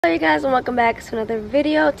Hello you guys, and welcome back to another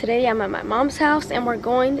video. Today I'm at my mom's house and we're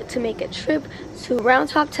going to make a trip to Round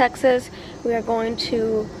Top, Texas. We are going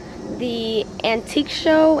to the antique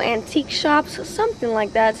shops, something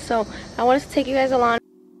like that. So I wanted to take you guys along.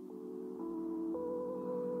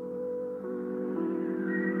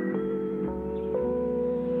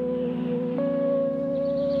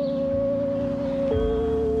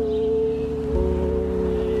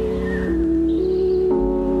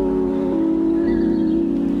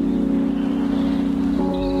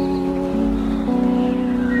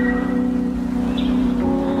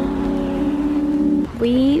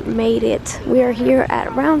 We made it. We are here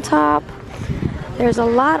at Round Top. There's a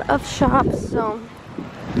lot of shops, so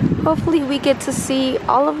hopefully we get to see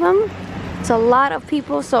all of them. It's a lot of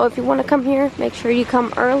people, so if you want to come here, make sure you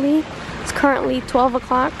come early. It's currently 12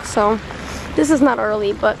 o'clock, so this is not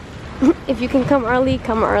early, but if you can come early,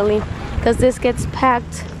 because this gets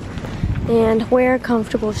packed. And wear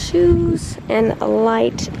comfortable shoes and a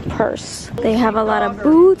light purse. They have a lot of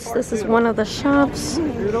boots. This is one of the shops.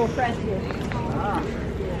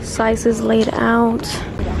 Sizes laid out.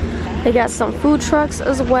 They got some food trucks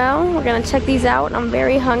as well. We're gonna check these out. I'm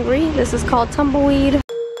very hungry. This is called Tumbleweed.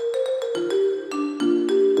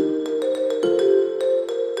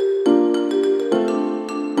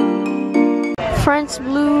 French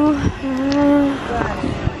Blue.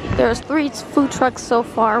 There's 3 food trucks so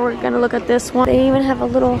far. We're gonna look at this one. They even have a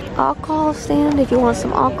little alcohol stand if you want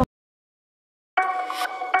some alcohol.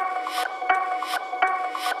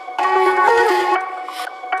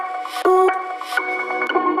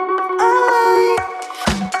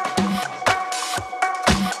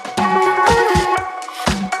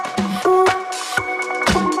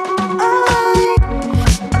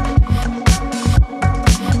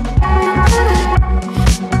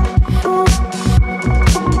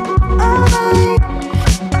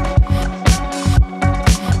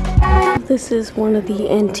 This is one of the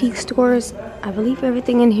antique stores. I believe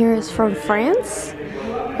everything in here is from France.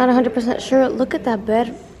 Not 100% sure. Look at that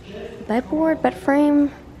bed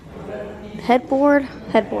frame, headboard.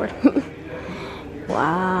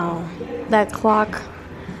 Wow, that clock.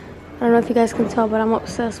 I don't know if you guys can tell, but I'm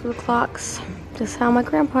obsessed with clocks. Just how my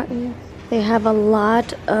grandpa is. They have a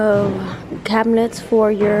lot of cabinets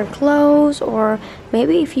for your clothes, or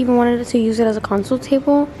maybe if you even wanted to use it as a console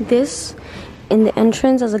table. This in the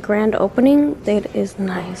entrance as a grand opening, that is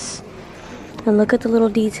nice. And look at the little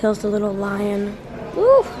details, the little lion.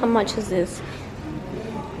 Ooh, how much is this?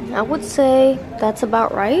 I would say that's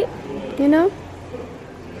about right, you know?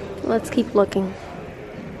 Let's keep looking.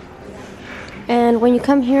 And when you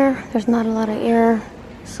come here, there's not a lot of air,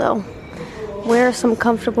 so wear some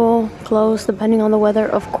comfortable clothes depending on the weather,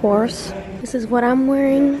 of course. This is what I'm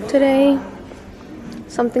wearing today.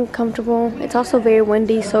 Something comfortable. It's also very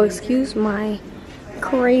windy, so excuse my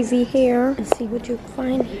crazy hair. And see, what you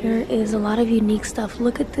find here is a lot of unique stuff.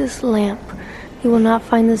 Look at this lamp. You will not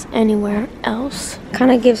find this anywhere else.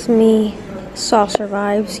 Kind of gives me saucer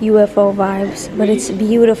vibes, UFO vibes, but it's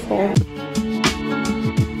beautiful.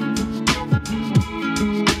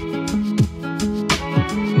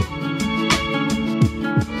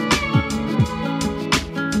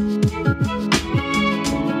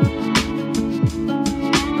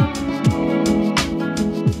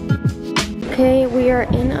 Okay, we are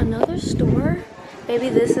in another store. Maybe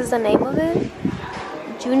this is the name of it.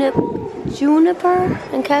 Juniper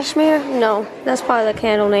and Cashmere? No, that's probably the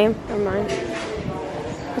candle name. Never mind.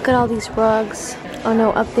 Look at all these rugs. Oh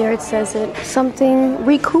no, up there it says it. Something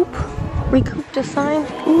Recoup design.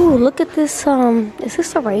 Ooh, look at this. Is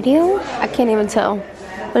this a radio? I can't even tell,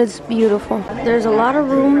 but it's beautiful. There's a lot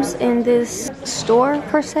of rooms in this store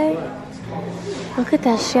per se. Look at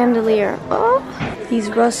that chandelier. Oh, these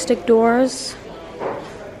rustic doors.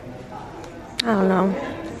 I don't know.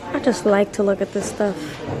 I just like to look at this stuff.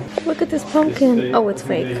 Look at this pumpkin. Oh, it's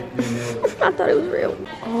fake. I thought it was real.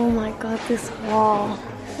 Oh my god, this wall.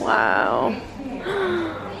 Wow.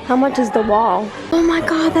 How much is the wall? Oh my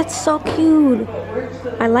god, that's so cute.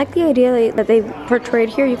 I like the idea that they portrayed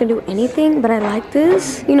here. You can do anything, but I like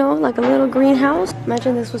this. You know, like a little greenhouse.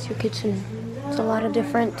 Imagine this was your kitchen. There's a lot of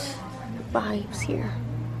different vibes here.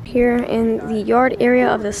 Here in the yard area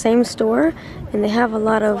of the same store, and they have a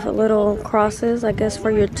lot of little crosses, I guess,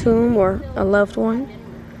 for your tomb or a loved one.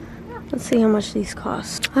 Let's see how much these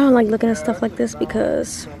cost. I don't like looking at stuff like this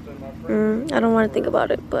because I don't want to think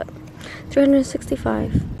about it, but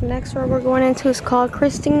 $365. Next store we're going into is called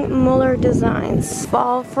Christine Muller Designs.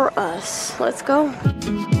 Fall for us. Let's go.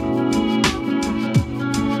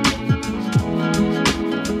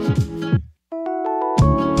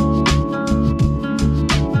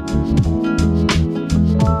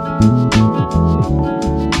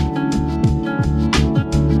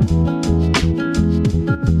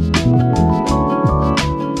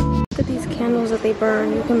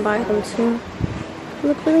 can buy them too. They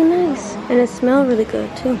look really nice. And it smells really good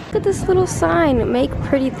too. Look at this little sign. Make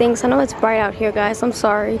pretty things. I know it's bright out here, guys. I'm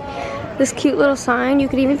sorry. This cute little sign. You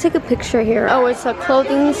could even take a picture here. Oh, it's a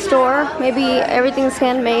clothing store. Maybe everything's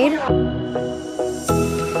handmade.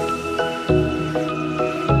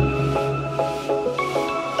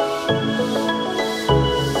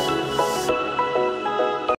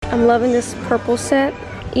 I'm loving this purple set.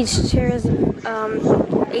 Each chair is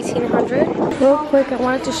 $1,800. Real quick, I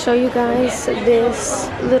wanted to show you guys this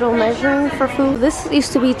little measuring for food. This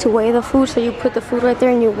used to be to weigh the food, so you put the food right there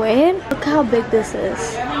and you weigh it. Look how big this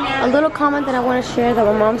is. A little comment that I want to share that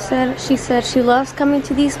my mom said. She said she loves coming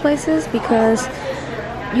to these places because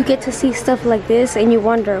you get to see stuff like this and you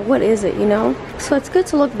wonder, what is it, you know? So it's good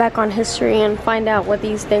to look back on history and find out what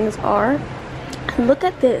these things are. And look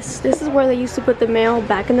at this. This is where they used to put the mail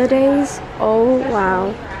back in the days. Oh,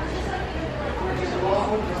 wow.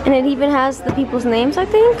 And it even has the people's names, I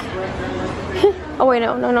think. Oh, wait,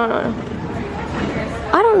 no. I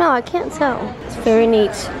don't know. I can't tell. It's very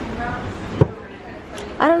neat.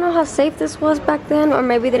 I don't know how safe this was back then, or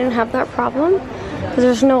maybe they didn't have that problem because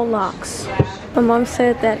there's no locks. My mom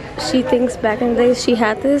said that she thinks back in the days she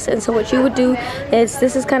had this, and so what you would do is,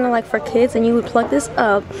 this is kind of like for kids, and you would plug this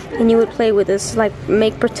up and you would play with this, like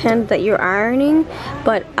make pretend that you're ironing.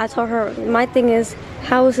 But I told her, my thing is,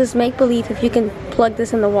 how is this make-believe if you can plug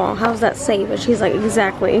this in the wall? How is that safe? And she's like,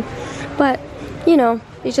 exactly. But you know,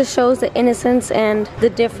 it just shows the innocence and the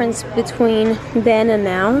difference between then and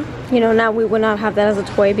now. You know, now we would not have that as a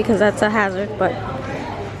toy because that's a hazard, but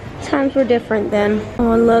times were different then.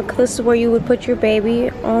 Oh look, this is where you would put your baby.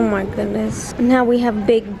 Oh my goodness. Now we have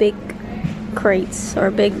big crates,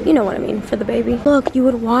 or big, you know what I mean, for the baby. Look, you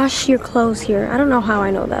would wash your clothes here. I don't know how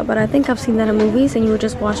I know that, but I think I've seen that in movies, and you would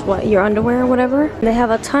just wash what, your underwear or whatever. They have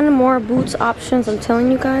a ton more boots options. I'm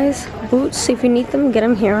telling you guys, boots, if you need them, get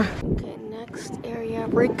them here. Okay, next area,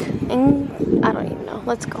 brick, and I don't even know.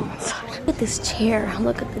 Let's go inside. Look at this chair.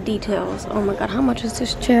 Look at the details. Oh my god, how much is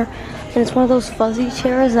this chair? And it's one of those fuzzy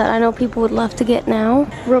chairs that I know people would love to get now.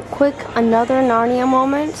 Real quick, another Narnia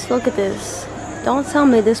moment. Look at this. Don't tell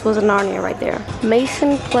me this was a Narnia right there.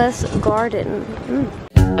 Mason Plus Garden.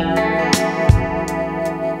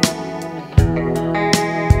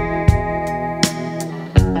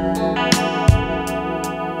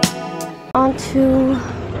 Onto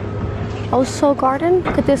Also Garden.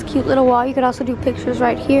 Look at this cute little wall. You could also do pictures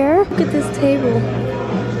right here. Look at this table.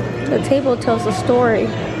 The table tells a story.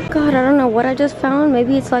 God, I don't know what I just found.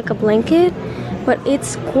 Maybe it's like a blanket, but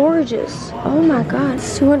it's gorgeous. Oh my god,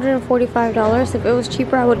 it's $245. If it was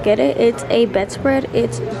cheaper, I would get it. It's a bedspread.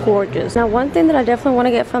 It's gorgeous. Now, one thing that I definitely want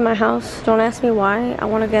to get from my house, don't ask me why, I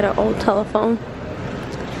want to get an old telephone.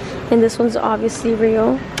 And this one's obviously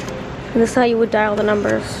real. And this is how you would dial the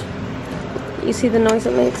numbers. You see the noise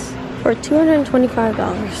it makes? For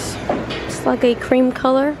 $225. It's like a cream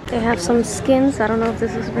color. They have some skins. I don't know if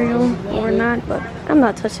this is real or not, but I'm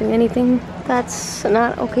not touching anything. That's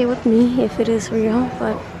not okay with me if it is real,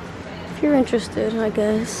 but if you're interested, I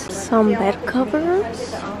guess. Some bed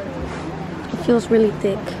covers. It feels really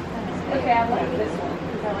thick.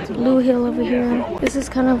 Blue Hill over here. This is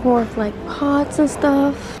kind of more of like pots and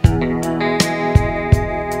stuff.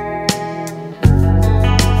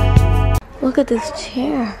 Look at this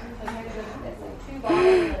chair.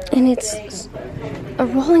 And it's a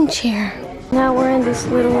rolling chair. Now we're in this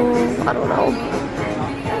little, I don't know,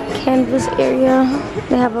 canvas area.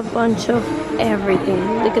 They have a bunch of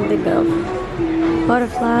everything they can think of.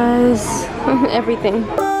 Butterflies, everything.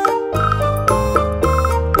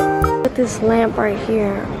 Look at this lamp right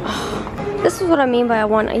here. Oh, this is what I mean by I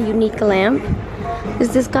want a unique lamp. Is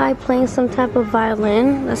this guy playing some type of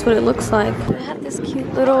violin? That's what it looks like. They have this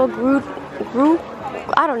cute little group.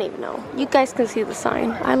 I don't even know. You guys can see the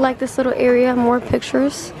sign. I like this little area. More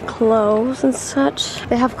pictures, clothes and such.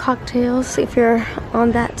 They have cocktails if you're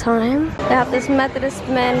on that time. They have this Methodist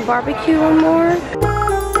men barbecue and more.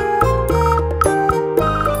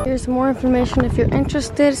 Here's more information if you're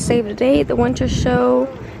interested. Save the date, the winter show,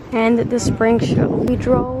 and the spring show. We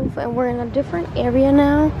drove and we're in a different area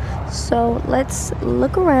now. So let's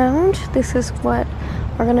look around. This is what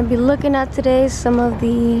we're gonna be looking at today. Some of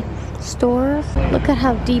the stores. Look at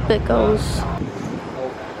how deep it goes.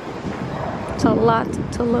 It's a lot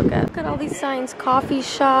to look at. Look at all these signs. Coffee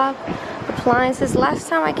shop, appliances. Last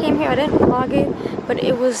time I came here, I didn't vlog it, but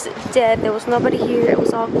it was dead. There was nobody here. It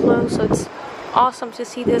was all closed. So it's awesome to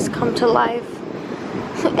see this come to life.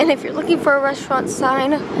 And if you're looking for a restaurant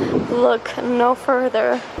sign, look no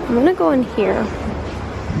further. I'm gonna go in here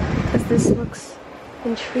because this looks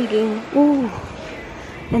intriguing. Ooh.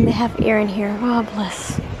 And they have air in here. Oh,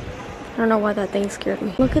 bless. I don't know why that thing scared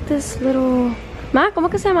me. Look at this little... Ma, ¿cómo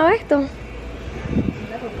que se llama esto?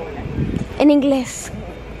 En inglés.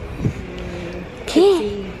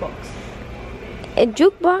 ¿Qué? A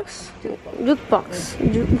jukebox? Jukebox.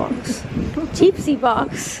 Jukebox. Gypsy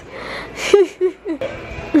box.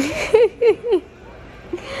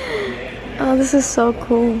 Oh, this is so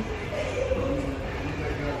cool.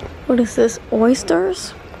 What is this?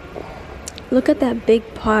 Oysters? Look at that big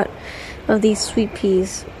pot of these sweet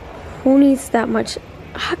peas. Who needs that much?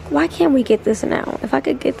 Why can't we get this now? If I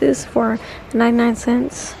could get this for 99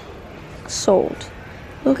 cents, sold.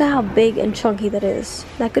 Look at how big and chunky that is.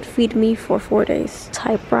 That could feed me for 4 days.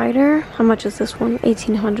 Typewriter. How much is this one?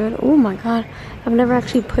 1800. Oh my god. I've never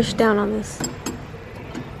actually pushed down on this.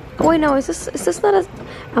 Oh wait, no. Is this not a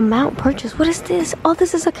amount purchase? What is this? Oh,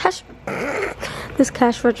 this is a cash. This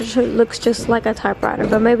cash register looks just like a typewriter,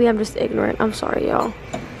 but maybe I'm just ignorant. I'm sorry, y'all.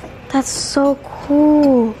 That's so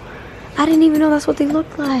cool. I didn't even know that's what they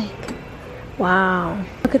look like. Wow.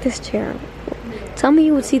 Look at this chair. Tell me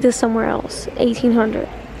you would see this somewhere else. 1800.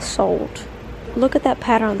 Sold. Look at that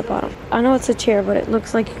pattern on the bottom. I know it's a chair, but it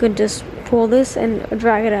looks like you could just pull this and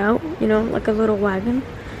drag it out, you know, like a little wagon.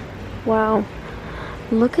 Wow.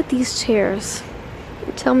 Look at these chairs.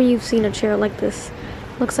 Tell me you've seen a chair like this.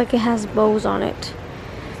 Looks like it has bows on it.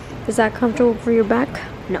 Is that comfortable for your back?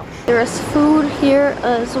 No. There's food here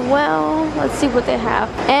as well. Let's see what they have.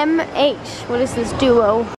 MH. What is this?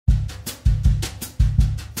 Duo.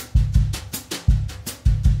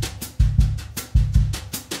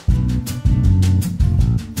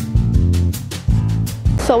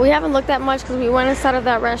 So we haven't looked that much because we went inside of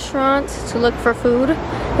that restaurant to look for food.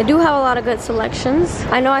 They do have a lot of good selections.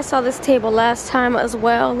 I know I saw this table last time as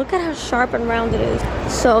well. Look at how sharp and round it is.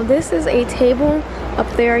 So this is a table. Up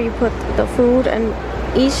there you put the food, and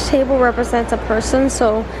each table represents a person.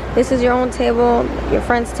 So this is your own table, your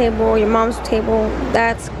friend's table, your mom's table.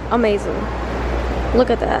 That's amazing. Look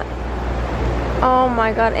at that. Oh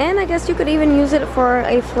my god. And I guess you could even use it for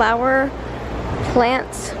a flower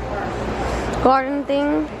plant garden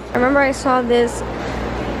thing. I remember I saw this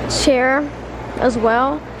chair as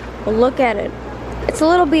well, but look at it. It's a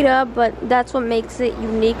little beat up, but that's what makes it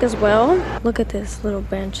unique as well. Look at this little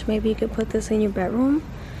bench. Maybe you could put this in your bedroom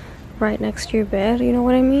right next to your bed, you know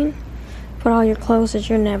what I mean? Put all your clothes that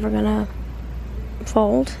you're never gonna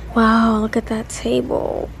fold. Wow, look at that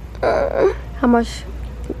table. How much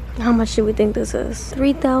do we think this is?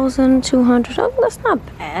 3,200. Oh, that's not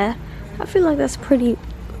bad. I feel like that's pretty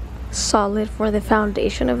solid for the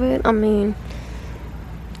foundation of it. I mean,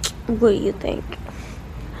 what do you think?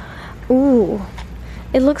 Ooh,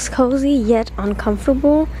 it looks cozy yet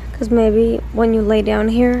uncomfortable, because maybe when you lay down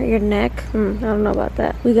here, your neck, I don't know about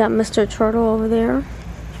that. We got Mr. Turtle over there.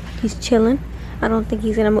 He's chilling. I don't think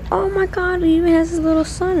he's gonna move. Oh my god, he even has his little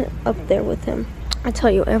son up there with him. I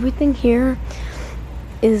tell you, everything here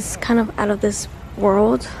is kind of out of this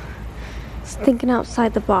world. Thinking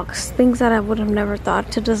outside the box, things that I would have never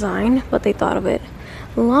thought to design, but they thought of it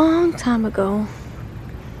a long time ago.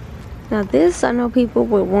 Now this, I know people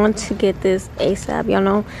would want to get this ASAP. Y'all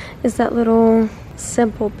know, it's that little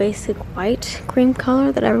simple basic white cream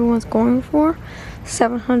color that everyone's going for.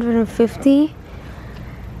 750.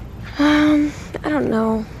 I don't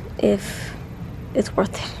know if it's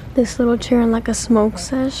worth it. This little chair and like a smoke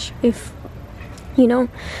sesh, if you know,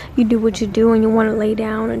 you do what you do and you want to lay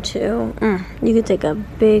down and chill, you could take a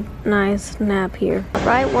big, nice nap here.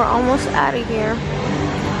 Right, we're almost out of here.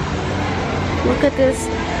 Look at this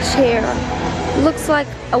chair. It looks like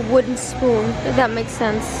a wooden spoon, if that makes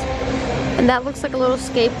sense. And that looks like a little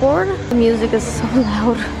skateboard. The music is so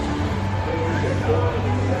loud.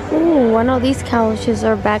 Ooh, I know these couches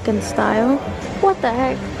are back in style. What the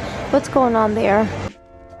heck? What's going on there?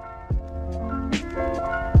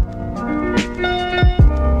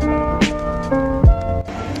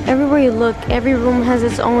 Everywhere you look, every room has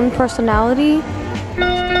its own personality.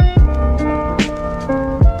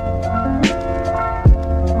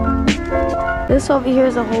 This over here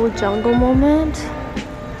is a whole jungle moment.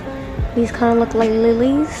 These kind of look like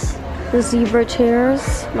lilies. The zebra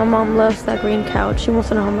chairs. My mom loves that green couch. She wants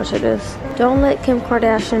to know how much it is. Don't let Kim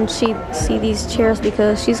Kardashian see these chairs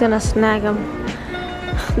because she's gonna snag them.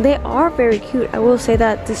 They are very cute. I will say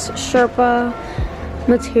that this Sherpa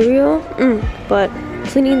material, but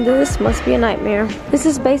cleaning this must be a nightmare. This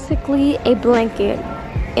is basically a blanket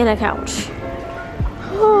in a couch.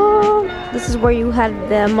 Oh, this is where you had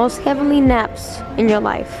the most heavenly naps in your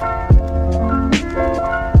life.